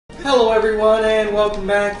Hello everyone and welcome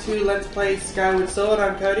back to Let's Play Skyward Sword.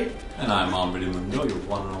 I'm Cody. And I'm Ombrity Mundo, your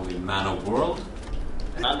one and only man of world.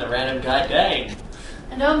 And I'm the random guy Dane.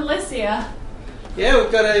 And I'm Licia. Yeah,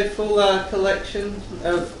 we've got a full collection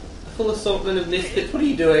of full assortment of misfits. What are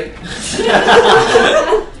you doing?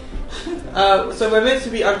 So we're meant to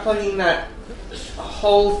be unplugging that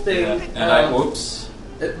whole thing. Yeah. And whoops.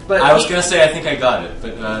 But I was gonna say I think I got it,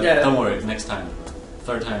 but yeah. Don't worry, next time.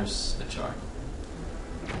 Third time's a charm.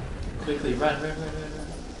 Quickly, run.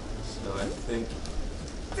 So I think...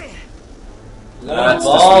 That's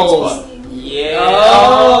balls. the sweet spot. Yeah!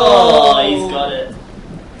 Oh. He's got it.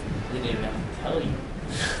 Didn't even have to tell you.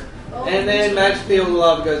 And then magically all the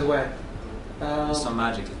lava goes away. It's not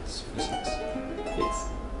magic, it's physics.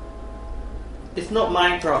 It's not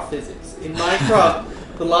Minecraft physics. In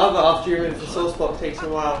Minecraft, the lava after you remove the source block takes a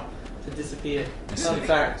while to disappear. Fun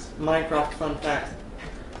fact. Minecraft fun fact.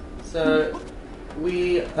 So,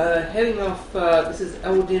 we are heading off, this is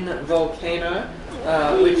Eldin Volcano,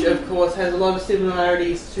 which of course has a lot of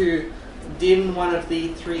similarities to Din, one of the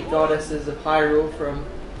three goddesses of Hyrule from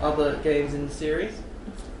other games in the series.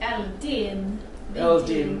 Eldin.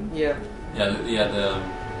 Eldin, yeah. The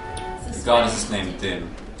goddess is named Din.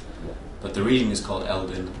 But the region is called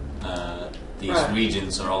Eldin. These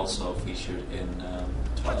regions are also featured in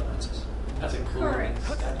Twilight Princess. That's a cool Correct.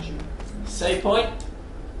 statue. Save point?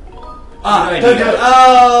 Don't do it!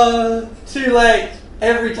 Oh, too late!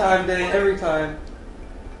 Every time, Dane, every time.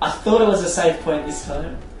 I thought it was a save point this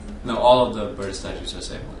time. No, all of the bird statues are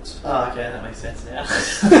save points. Oh, okay, that makes sense now.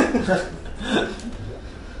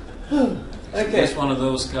 Okay. There's one of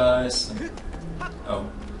those guys. Oh,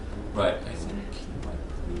 right, I think he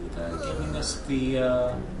might be giving us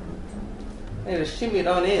the Hey, just shimmy it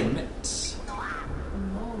on in. mitts.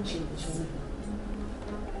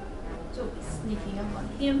 So we're sneaking up on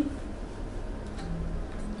him.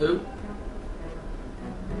 Who?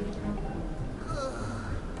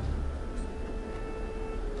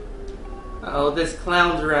 Oh, there's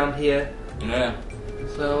clowns around here. Yeah.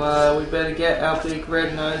 So we better get our big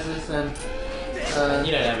red noses and.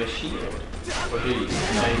 You don't have a shield. Or do you? No,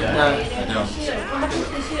 you don't. No. I don't. Shield. What happened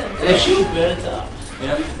to the shield? The shield burns up.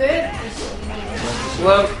 Yeah. Burnt the shield.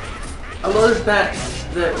 Well, a lot of bats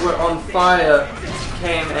that were on fire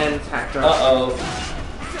came and attacked us. Uh-oh.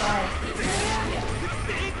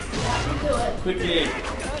 We'll do it. Quickly.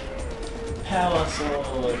 Power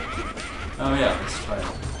sword. Oh yeah, let's try it.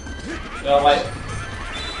 Oh, wait.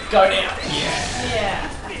 Go down. Yeah. Yeah.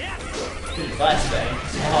 Good advice, Dane.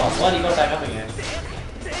 Oh, why did you go back up again?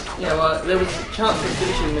 Yeah, well, there was a chance of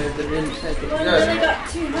finishing move that didn't take it. Well, No. we got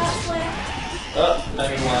 2 hearts left. Oh,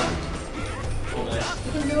 maybe one. Almost.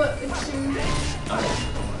 We can do it with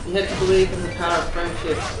 2. You had to believe in the power of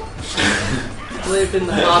friendship. Believe in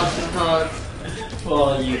the hearts and cards.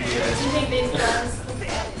 Well, you Do do. you think these guys look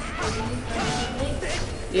like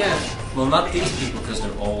Yeah. Well, not these people because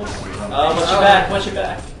they're old. And Oh, watch your back, watch your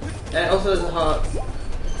back. And also there's a heart.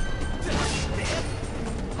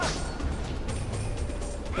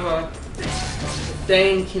 Come on.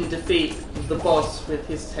 Dane can defeat the boss with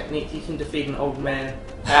his technique. He can defeat an old man.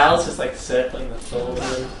 Al's just like circling the floor.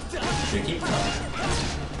 they keep coming.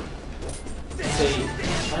 See,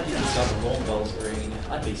 if I did this on the lawn bowls green,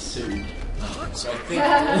 I'd be sued. So I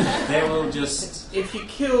think they will just... If you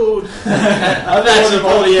killed I'm actually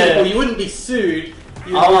people, yeah. you wouldn't be sued.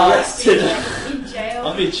 You'd Oh, be arrested. in jail?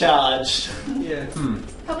 I'll be charged. Yeah.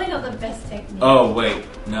 Probably not the best technique. Oh wait,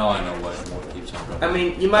 now I know what keeps on running. I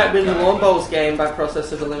mean, you might win the lawn bowls game by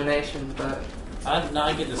process of elimination, but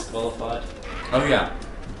I get disqualified. Oh yeah,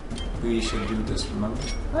 we should do this, remember?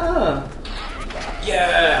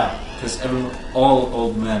 Yeah! Because all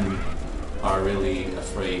old men are really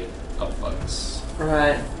afraid of bugs.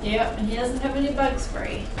 right. Yep, and he doesn't have any bug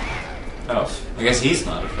spray. Oh, I guess he's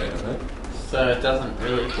not afraid of it. So it doesn't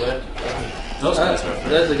really work. Those guys are afraid.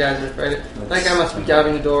 Those are the guys who are afraid of it. That guy must be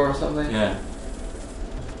guarding a door or something. Yeah.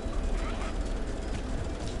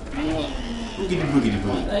 Boogity boogity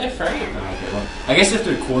boogity. They're afraid. Okay, well, I guess if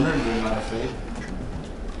they're cornered, they're not afraid.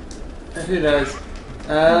 Who knows?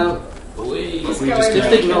 We Just we go just over did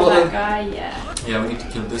and it. kill that guy, yeah. Yeah, we need to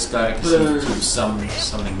kill this guy because he keeps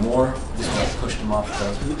something more. This guy pushed him off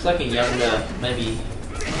the... looks like a younger, maybe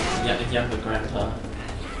younger grandpa.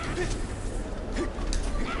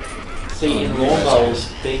 See, in lawn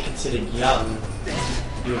bowls, being considered young,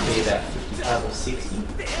 you would be about 55 or 60.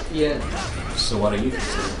 Yeah. So what are you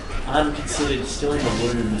considered? I'm considered still in the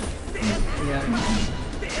womb. Yeah.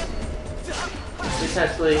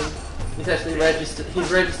 He's actually registered.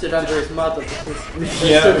 He's registered under his mother because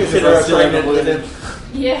Yeah, still because consider her I'm still in the pregnant with womb.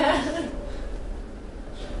 him. Yeah.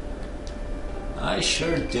 I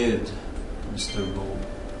sure did, Mr. Bull.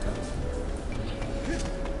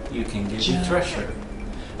 You can give me treasure.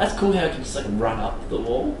 That's cool how it can just like run up the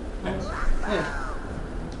wall. Yeah.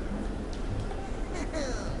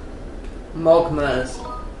 Mogmas.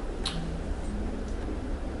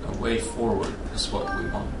 A way forward is what we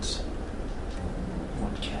want.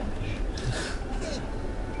 Want cash.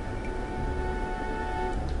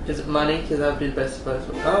 Is it money? Because that would be the best supposed.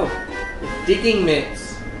 Oh, it's digging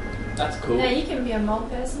mitts. That's cool. No, you can be a mole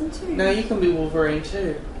person too. No, you can be Wolverine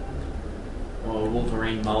too. Or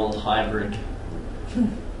Wolverine mole hybrid.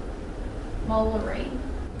 Molerine.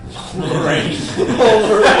 Wolverine.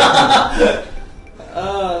 Wolverine.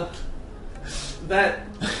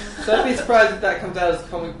 Don't be surprised if that comes out as a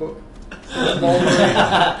comic book.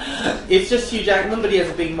 Wolverine. It's just Hugh Jackman, but he has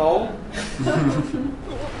a big mole.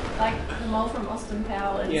 Like the mole from Austin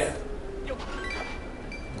Powers. Yeah.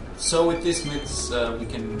 So with these myths, we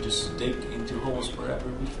can just dig into holes wherever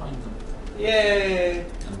we find them. Yay!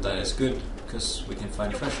 And that is good, because we can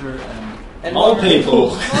find treasure and... Mole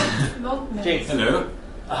people. Mogmas. Jinx. Hello?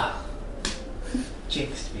 Ah.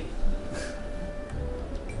 Jinxed me.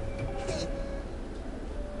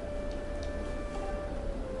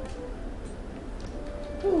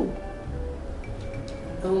 Ooh.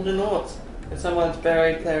 Golden Orts. If someone's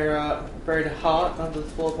buried buried a heart under the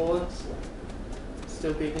floorboards,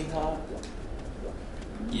 still beating heart.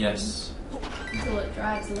 Yes. Until it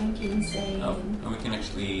drives Link insane. Oh, and we can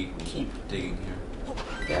actually keep digging here.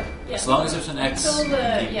 Yeah. Yeah. As long as there's an X, Until we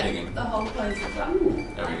can keep the digging. hole closes up.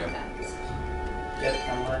 There we go. Get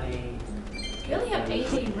the money. We only have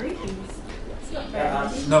 18 rupees. It's not very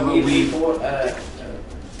many. No, but we... bought a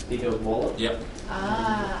bigger wallet. Yep.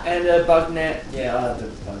 Ah. And a bug net. Yeah, I have the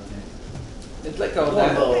bug Let's let go of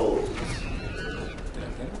that. net.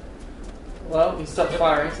 Okay. Well, you stopped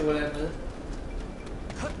firing, so whatever.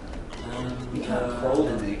 You can't crawl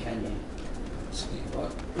in there, can you? Let's see.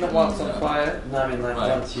 What? Not while it's on fire. No, I mean like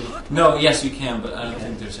Right. once you... No, yes you can, but I don't Okay.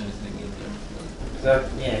 think there's anything in there. So,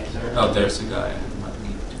 yeah, so... Oh, there's a guy I might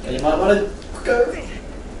need to You get. might want to go...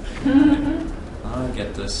 I'll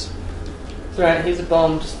get this. It's alright, he's a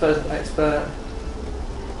bomb disposal expert.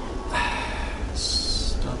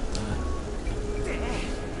 Stop that.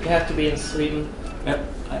 You have to be in Sweden. Yep,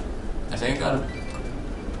 I think I got him.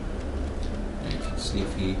 Let's see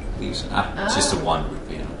if he leaves. It's just a 1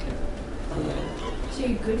 rupee, I don't care.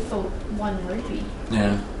 Too good for 1 rupee.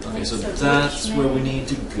 Yeah, okay, so That's a that's rich where man. we need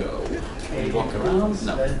to go. Can we walk around?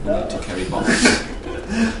 No, we need to carry bombs.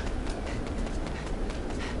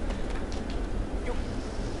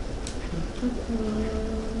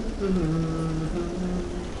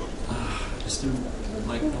 Is there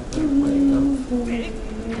like no better way of...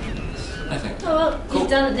 I think. Oh well, Cool. you've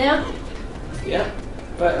done it now. Yeah.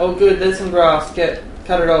 But oh good, there's some grass.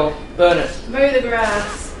 Cut it all. Burn it. Mow the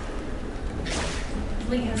grass.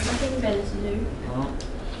 Link has nothing better to do. Well,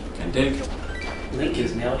 can dig. Link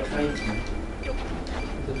is now a tradesman.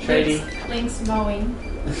 The trading. Link's mowing.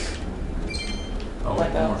 Oh,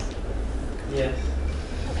 Like more. that. Yes.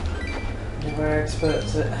 We're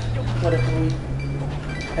experts at whatever we...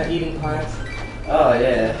 at eating pies. Oh,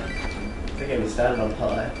 yeah. Don't get me started on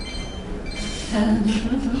pie.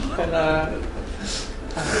 And I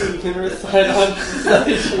think you can recite on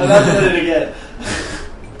stage. I'm not doing it again.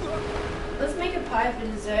 Let's make a pie for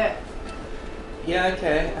dessert. Yeah,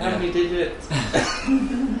 okay. How many digits?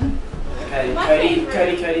 Okay, My Cody,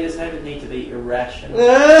 favourite. Cody doesn't even need to be irrational.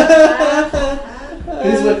 Yeah.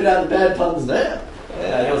 Who's whipping out the bad puns now?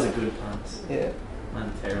 That was a good puns. Yeah.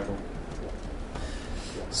 Mine terrible.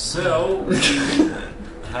 So, we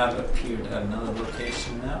have appeared at another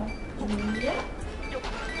location now. Yeah. I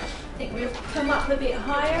think we've come up a bit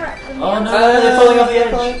higher at the Oh, moment. no. They're falling off the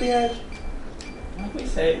edge. Falling off the edge. Why don't we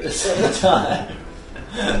say it this every time?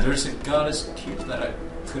 And there's a goddess cube that I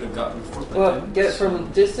could have gotten before, but Well, didn't. get it from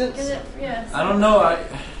distance. Is it? Yes. I don't know,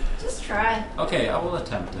 Just try. Okay, I will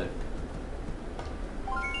attempt it.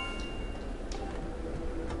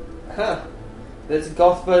 Huh. There's a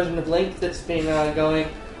goth version of Link that's been going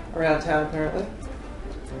around town apparently.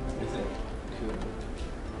 Is it? Cool.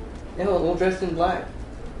 Yeah, all dressed in black.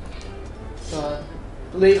 So,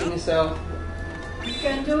 believe in yourself. You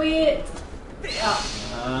can do it.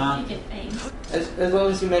 Oh, you can aim. As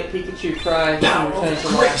long as you make Pikachu cry and you return to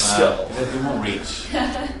life. It won't reach.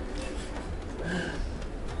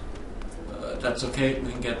 That's okay,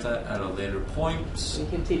 we can get that at a later point. You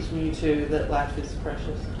can teach Mewtwo that life is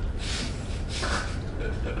precious.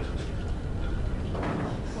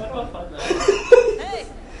 Why do I find that?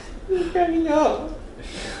 You're cracking up.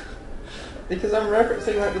 Because I'm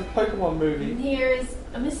referencing like the Pokemon movie. And here is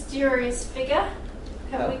a mysterious figure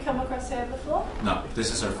Have we come across her before? No,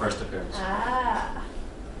 this is her first appearance. Ah.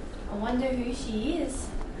 I wonder who she is.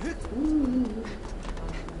 Ooh.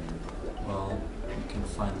 Well, we can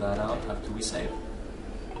find that out after we save.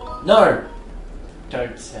 No!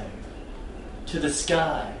 Don't save. To the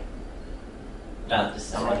sky. No,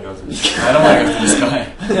 just I don't want to go to the sky. I don't want to go to the sky.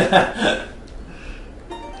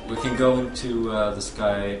 We can go into the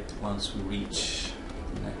sky once we reach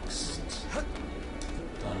the next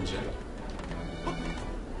dungeon.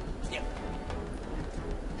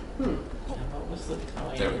 What was the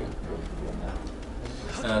time? There we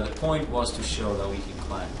go. The point was to show that we can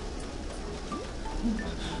climb.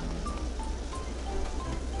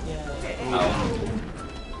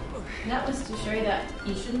 That was to show that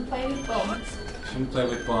you shouldn't play with bombs. Shouldn't play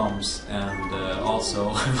with bombs, and also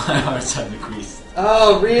my hearts have decreased.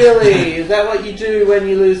 Oh, really? Is that what you do when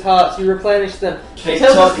you lose hearts? You replenish them. Keep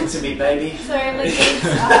Tell talking us- to me, baby. So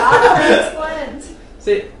excellent.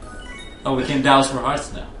 See, Oh, we can douse for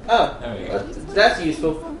hearts now. oh, There we go. that's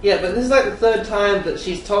useful. Yeah, but this is like the third time that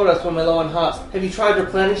she's told us when we're low on hearts. Have you tried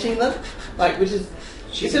replenishing them? Like, which is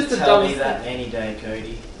She it's can just the tell me dumbest that thing. any day,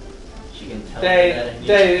 Cody. She can tell me that any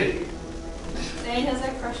day. Dave, Dane has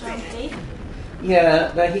a crush on Pete.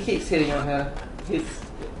 yeah, no, he keeps hitting on her.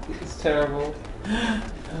 It's terrible.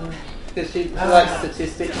 Because she likes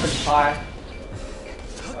statistics and pie.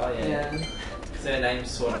 Oh yeah. Yeah, Because her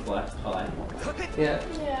name's sort of like pie. yeah.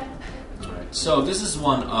 Yeah. Alright, so this is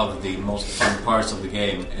one of the most fun parts of the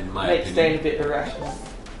game, in my Makes Dane opinion, a bit irrational.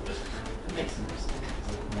 Makes sense.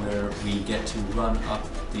 where we get to run up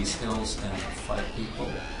these hills and fight people.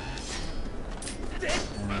 And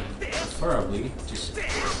preferably just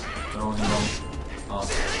throwing them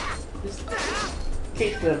off Just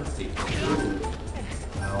kick them. the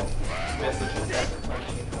Ow. Message is that the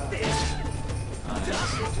function.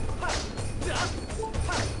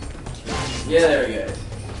 Yeah, there we go.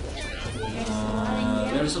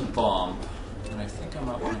 There's a bomb, and I think I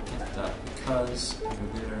might want to get that because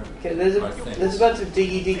over there. Okay, there's are things. a bunch of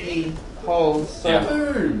diggy holes. So, Yeah.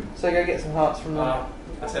 Boom! so go get some hearts from them.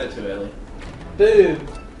 I said it too early. Boom.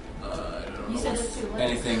 I don't You know said if it too late.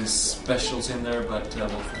 anything special's in there, but we'll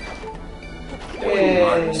find out. Yay.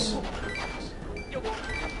 Hearts.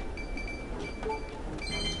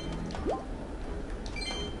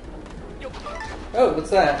 Oh, what's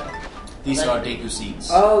that? These are Deku seeds.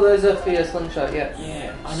 Oh, those are for your slingshot. Yeah.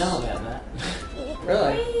 Yeah, I know about that.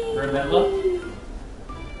 Really? Remember?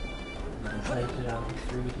 I played it on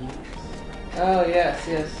 3D. Oh yes.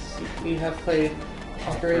 You have played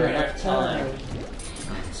Ocarina of Time.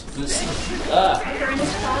 So this Ocarina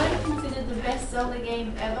of Time, considered the best Zelda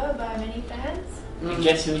game ever by many fans. And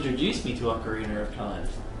guess who introduced me to Ocarina of Time?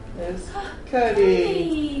 There's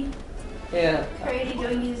Cody. Yeah. Cody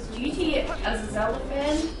doing his duty as a Zelda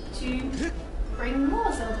fan to bring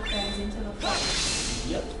more Zelda fans into the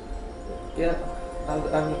fold. Yep. Yeah.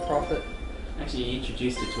 I'm the prophet. Actually, he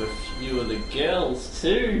introduced it to a few of the girls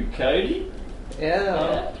too, Cody.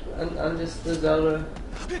 Yeah. I'm just the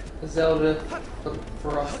Zelda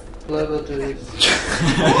for us global dudes.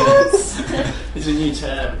 It's a new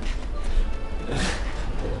term.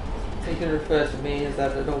 You can refer to me as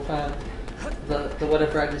that at all times. The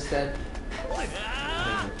whatever I just said.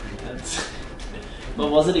 What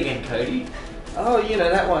was it again, Cody? Oh, you know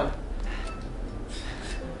that one.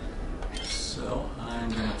 So I'm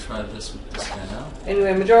gonna try this with this guy now.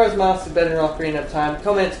 Anyway, Majora's Mask is better than Ocarina of Time.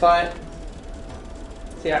 Comments fine.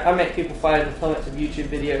 See, I make people fight in the comments of YouTube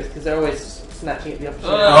videos because they're always snatching at the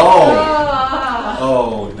opportunity. Oh! Ah.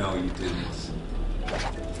 Oh no, you didn't.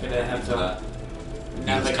 Gonna have to That.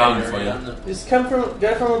 navigate It's coming for around you. the- Just go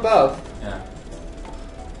from above. Yeah.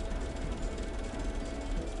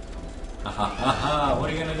 Aha, what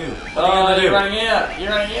are you gonna do? What are you Oh, gonna you're do? running out! You're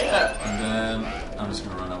running out! And then I'm just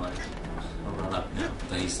gonna run away. Or run up now.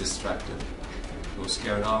 Then he's distracted. Go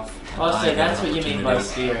scared off. and Oh, I so get that's an what you mean by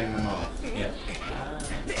opportunity. steering them off. Yeah.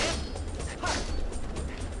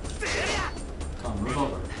 Come on, move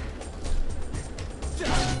over.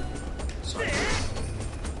 Sorry.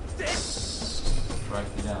 Strike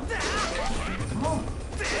me down. Come on.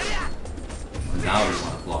 Now you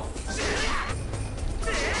want to block.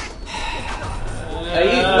 Are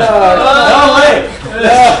you? No way!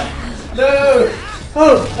 No!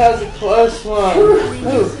 Oh, that was a close one. Ooh.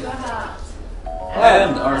 To a heart.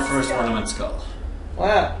 And our first ornament skull.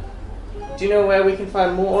 Wow. Do you know where we can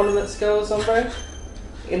find more ornament skulls, hombre?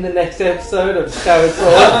 In the next episode of Skyward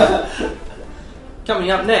Sword.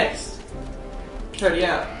 Coming up next. Cody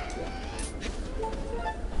out.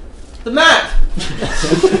 The map!